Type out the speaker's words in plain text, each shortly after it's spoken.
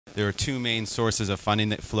there are two main sources of funding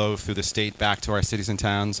that flow through the state back to our cities and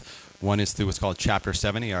towns. One is through what's called Chapter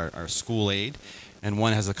 70, our school aid, and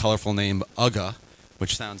one has a colorful name, UGA,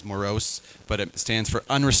 which sounds morose, but it stands for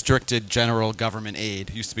Unrestricted General Government Aid.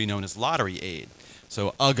 It used to be known as Lottery Aid.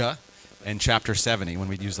 So UGA and Chapter 70 when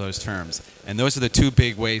we use those terms. And those are the two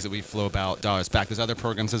big ways that we flow about dollars back. There's other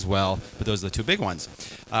programs as well, but those are the two big ones.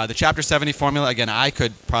 The Chapter 70 formula, again, I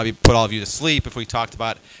could probably put all of you to sleep if we talked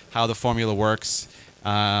about how the formula works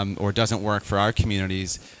or doesn't work for our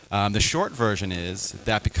communities. The short version is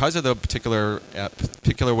that because of the particular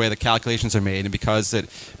way the calculations are made, and because that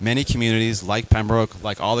many communities like Pembroke,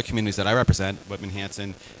 like all the communities that I represent,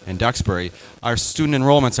 Whitman-Hanson and Duxbury, our student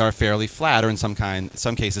enrollments are fairly flat, or in some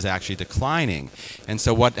cases actually declining. And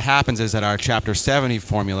so what happens is that our Chapter 70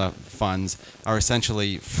 formula funds are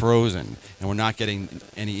essentially frozen, and we're not getting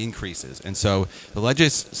any increases. And so the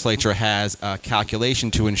legislature has a calculation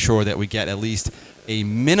to ensure that we get at least a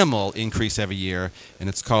minimal increase every year, and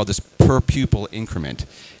it's called this per pupil increment.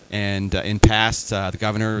 And in past, the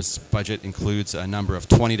governor's budget includes a number of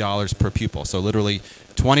 $20 per pupil. So literally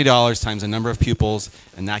 $20 times the number of pupils,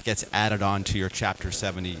 and that gets added on to your Chapter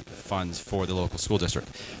 70 funds for the local school district.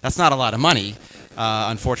 That's not a lot of money,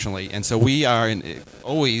 unfortunately. And so we are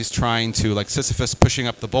always trying to, like Sisyphus pushing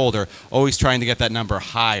up the boulder, always trying to get that number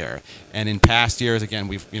higher. And in past years, again,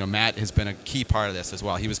 Matt has been a key part of this as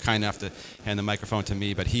well. He was kind enough to hand the microphone to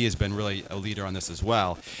me, but he has been really a leader on this as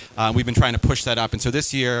well. We've been trying to push that up. And so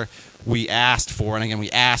this year, we asked for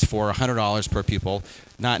 $100 per pupil,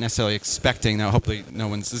 not necessarily expecting, now hopefully no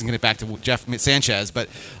one's, isn't going to get back to Jeff Sanchez, but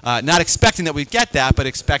not expecting that we'd get that, but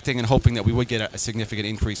expecting and hoping that we would get a significant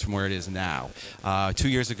increase from where it is now. 2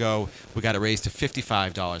 years ago, we got it raised to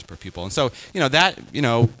 $55 per pupil. And so,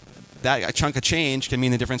 that chunk of change can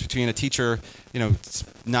mean the difference between a teacher,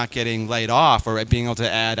 not getting laid off or being able to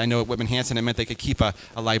add. I know at Whitman-Hanson it meant they could keep a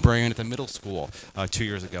librarian at the middle school 2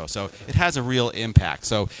 years ago. So it has a real impact.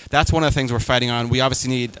 So that's one of the things we're fighting on. We obviously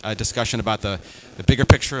need a discussion about the bigger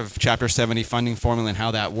picture of Chapter 70 funding formula and how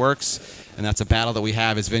that works. And that's a battle that we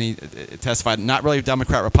have, as Vinny testified, not really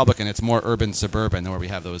Democrat-Republican. It's more urban-suburban where we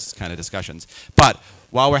have those kind of discussions. But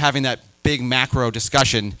while we're having that big macro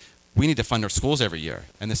discussion, we need to fund our schools every year,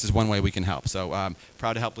 and this is one way we can help. So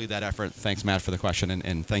proud to help lead that effort. Thanks, Matt, for the question,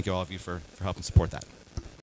 and thank you all of you for helping support that.